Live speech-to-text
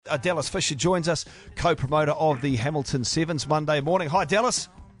Dallas Fisher joins us, co-promoter of the Hamilton Sevens Monday morning. Hi, Dallas.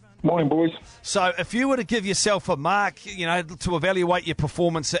 Morning, boys. So if you were to give yourself a mark, to evaluate your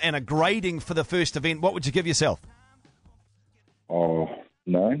performance and a grading for the first event, what would you give yourself? Oh,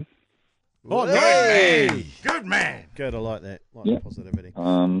 9. Oh, Hey! Good man. Good, I like that. Yeah. Positivity.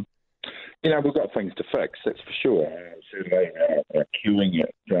 We've got things to fix, that's for sure. Certainly, our queuing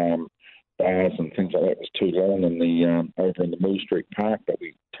at bars and things like that was too long in the over in the Mill Street Park, but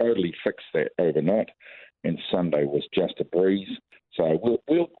we totally fixed that overnight, and Sunday was just a breeze. So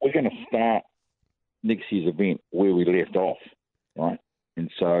we're going to start next year's event where we left off, right?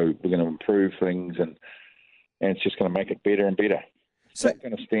 And so we're going to improve things, and it's just going to make it better and better. It's not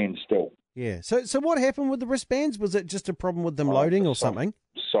going to stand still. Yeah. So what happened with the wristbands? Was it just a problem with them loading or something?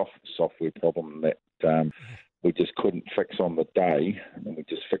 Software problem that we just couldn't fix on the day, and we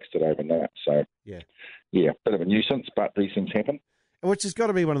just fixed it overnight. So yeah, bit of a nuisance, but these things happen. Which has got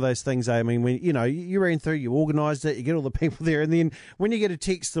to be one of those things, I mean, when you ran through, you organised it, you get all the people there, and then when you get a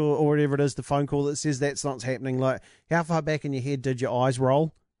text or whatever it is, the phone call that says that's not happening, like, how far back in your head did your eyes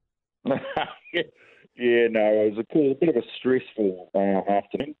roll? It was a bit of a stressful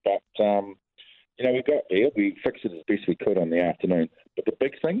afternoon, but we got there. We fixed it as best we could on the afternoon. But the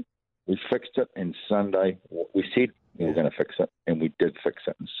big thing, we fixed it, and Sunday we said we were going to fix it, and we did fix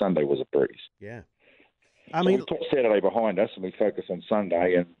it, and Sunday was a breeze. Yeah. We put Saturday behind us, and we focus on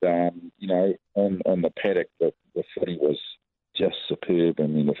Sunday. And on the paddock, the footy was just superb. I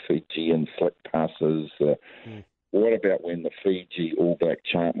mean, the Fijian flick passes. What about when the Fiji All Black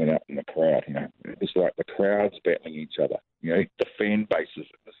chant went up in the crowd? It was like the crowds battling each other. The fan bases.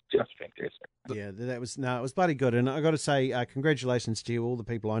 It was just fantastic. Yeah, it was bloody good. And I got to say, congratulations to you, all the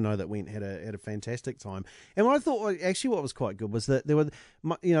people I know that went had a fantastic time. And what I thought, actually, what was quite good was that they were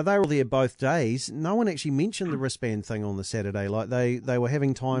all there both days. No one actually mentioned the wristband thing on the Saturday. Like they were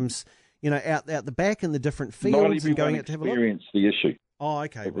having times, out the back in the different fields and going out to have a look. Experienced the issue. Oh,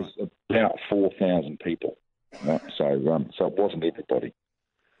 okay. It was about 4,000 people. Right? So it wasn't everybody.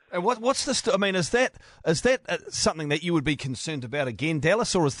 And what's this? I mean, is that something that you would be concerned about again,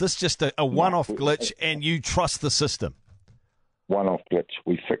 Dallas, or is this just a one-off glitch and you trust the system? One-off glitch.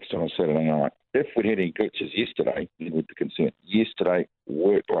 We fixed on a Saturday night. If we'd had any glitches yesterday, then we'd be concerned. Yesterday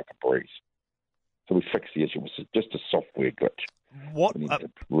worked like a breeze. So we fixed the issue. It was just a software glitch. What? We need to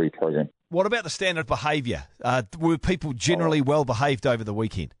reprogram. What about the standard behaviour? Were people generally well behaved over the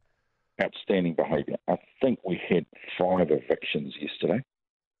weekend? Outstanding behaviour. I think we had 5 evictions yesterday.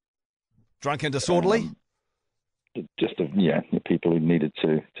 Drunk and disorderly? The people who needed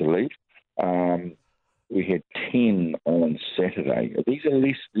to leave. We had 10 on Saturday. These are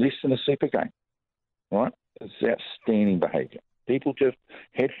less than a super game, right? It's outstanding behaviour. People just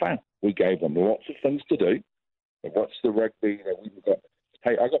had fun. We gave them lots of things to do. They watched the rugby.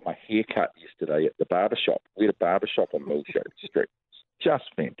 Hey, I got my hair cut yesterday at the barbershop. We had a barbershop on Mill Street. It's just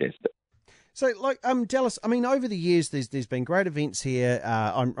fantastic. So, Dallas, I mean, over the years, there's been great events here.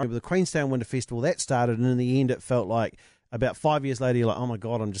 I remember the Queenstown Winter Festival, that started, and in the end, it felt like about 5 years later, you're like, oh, my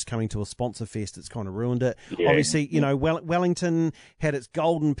God, I'm just coming to a sponsor fest. It's kind of ruined it. Yeah. Obviously, Wellington had its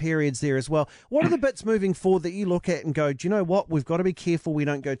golden periods there as well. What are the bits moving forward that you look at and go, do you know what? We've got to be careful we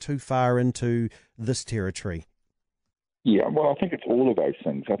don't go too far into this territory. Yeah, well, I think it's all of those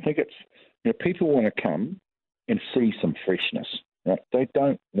things. I think it's, people want to come and see some freshness. Right? They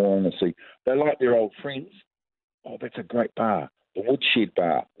don't want to see. They like their old friends. Oh, that's a great bar. The Woodshed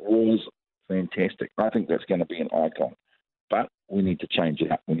Bar was fantastic. I think that's going to be an icon. But we need to change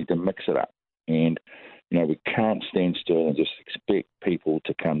it up. We need to mix it up. And, we can't stand still and just expect people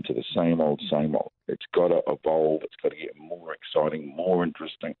to come to the same old, same old. It's got to evolve. It's got to get more exciting, more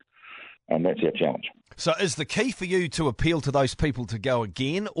interesting. And that's our challenge. So is the key for you to appeal to those people to go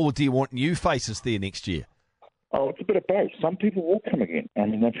again, or do you want new faces there next year? Oh, it's a bit of both. Some people will come again. I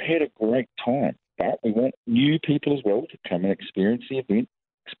mean, they've had a great time, but we want new people as well to come and experience the event,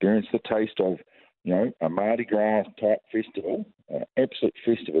 experience the taste of, a Mardi Gras type festival, absolute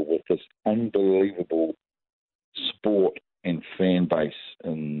festival with this unbelievable sport and fan base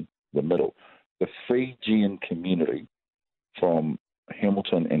in the middle. The Fijian community from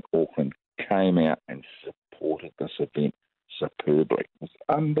Hamilton and Auckland came out and supported this event superbly. It was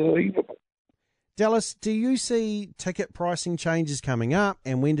unbelievable. Dallas, do you see ticket pricing changes coming up,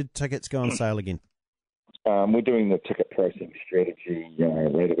 and when did tickets go on sale again? We're doing the ticket pricing strategy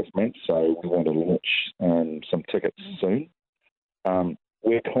later this month, so we want to launch some tickets soon.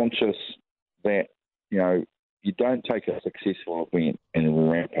 We're conscious that, you don't take a successful event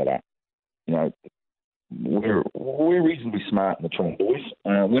and ramp it up. We're reasonably smart in the Tron boys.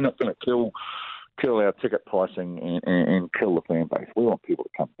 We're not going to kill our ticket pricing and kill the fan base. We want people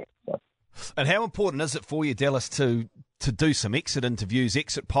to come back. And how important is it for you, Dallas, to do some exit interviews,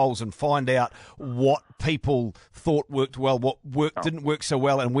 exit polls, and find out what people thought worked well, what didn't work so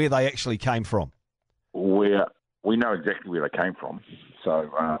well, and where they actually came from? We know exactly where they came from, so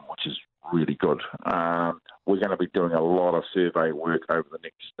which is really good. We're going to be doing a lot of survey work over the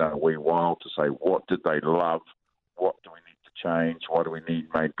next wee while to say what did they love, what do we need to change, what do we need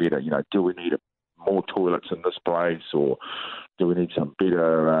made better. You know, do we need more toilets in this place, or do we need some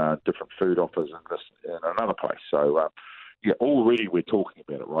better different food offers in another place? So already we're talking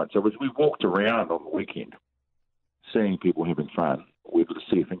about it, right? So as we walked around on the weekend, seeing people having fun, we're going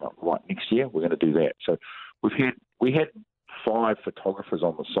to see a thing like, right, next year we're going to do that. So we had 5 photographers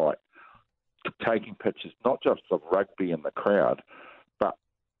on the site taking pictures, not just of rugby and the crowd, but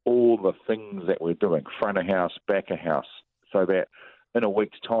all the things that we're doing, front of house, back of house, so that in a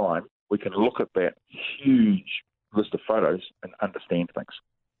week's time we can look at that huge list of photos and understand things.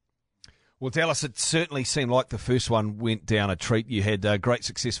 Well, Dallas, it certainly seemed like the first one went down a treat. You had a great,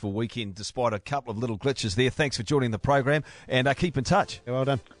 successful weekend despite a couple of little glitches there. Thanks for joining the program, and keep in touch. Yeah, well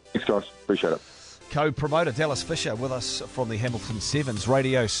done. Thanks, guys. Appreciate it. Co-promoter Dallas Fisher with us from the Hamilton Sevens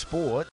Radio Sport.